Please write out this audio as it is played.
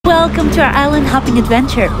welcome to our island hopping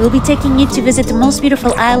adventure. We'll be taking you to visit the most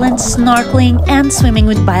beautiful islands, snorkeling and swimming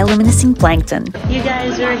with bioluminescent plankton. You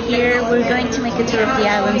guys are here. We're going to make a tour of the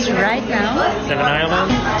islands right now. 7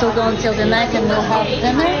 islands. We'll go until the night and we'll have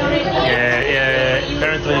dinner. Yeah,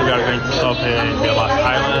 currently we are going to stop in the last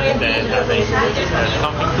island and having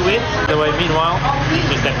something to eat. Meanwhile,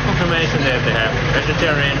 just have confirmation that they have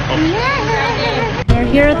vegetarian options. Yeah. We're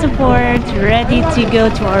here at the port, ready to go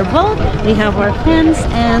to our boat. We have our fins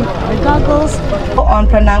and our goggles. On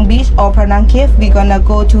Pranang Beach or Pranang Cave, we're gonna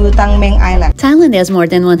go to Tang Meng Island. Thailand has more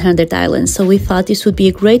than 100 islands, so we thought this would be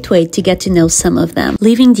a great way to get to know some of them.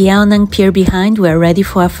 Leaving the Ao Nang Pier behind, we're ready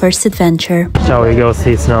for our first adventure. Shall we go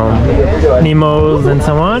see some Nemos and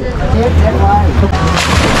so on?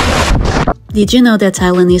 Did you know that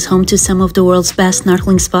Thailand is home to some of the world's best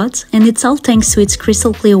snorkeling spots? And it's all thanks to its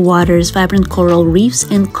crystal clear waters, vibrant coral reefs,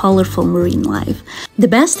 and colorful marine life. The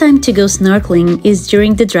best time to go snorkeling is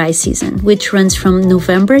during the dry season, which runs from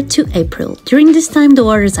November to April. During this time, the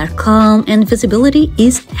waters are calm and visibility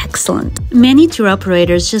is excellent. Many tour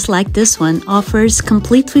operators, just like this one, offers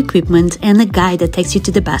complete equipment and a guide that takes you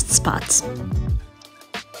to the best spots.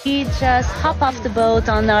 We just hop off the boat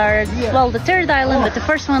on our, the third island, but the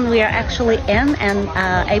first one we are actually in and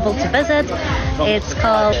able to visit. It's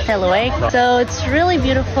called Teloek. So it's really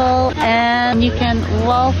beautiful and you can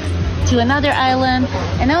walk to another island.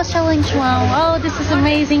 And I was telling Chuang, oh, this is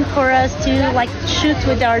amazing for us to like shoot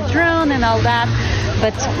with our drone and all that.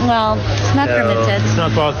 But, well, it's not permitted. It's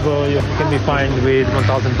not possible. You can be fined with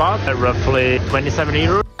 1,000 baht, roughly 27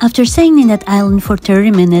 euros. After staying in that island for 30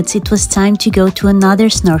 minutes, it was time to go to another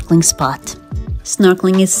snorkeling spot.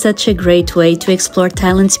 Snorkeling is such a great way to explore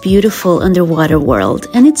Thailand's beautiful underwater world,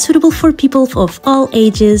 and it's suitable for people of all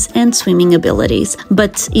ages and swimming abilities.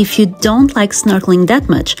 But if you don't like snorkeling that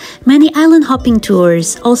much, many island hopping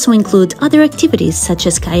tours also include other activities such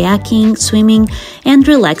as kayaking, swimming, and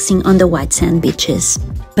relaxing on the white sand beaches.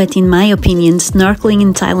 But in my opinion, snorkeling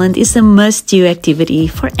in Thailand is a must-do activity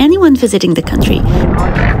for anyone visiting the country.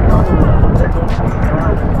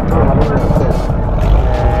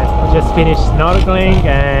 Just finished snorkeling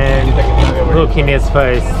and look in his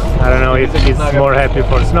face. I don't know if he's more happy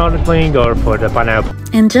for snorkeling or for the pineapple.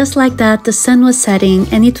 And just like that, the sun was setting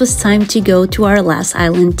and it was time to go to our last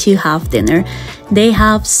island to have dinner. They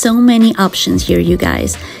have so many options here, you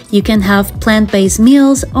guys. You can have plant-based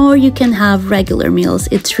meals or you can have regular meals.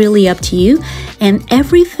 It's really up to you. And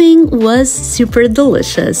everything was super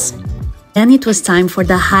delicious. Then it was time for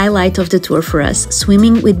the highlight of the tour for us,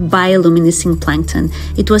 swimming with bioluminescent plankton.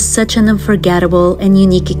 It was such an unforgettable and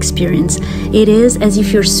unique experience. It is as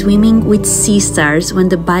if you're swimming with sea stars when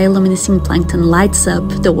the bioluminescent plankton lights up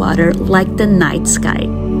the water like the night sky.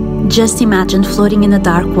 Just imagine floating in the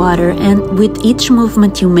dark water, and with each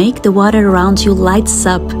movement you make, the water around you lights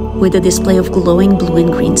up with a display of glowing blue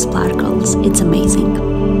and green sparkles. It's amazing.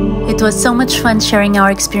 It was so much fun sharing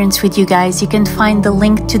our experience with you guys. You can find the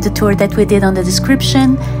link to the tour that we did on the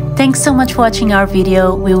description. Thanks so much for watching our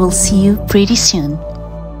video. We will see you pretty soon.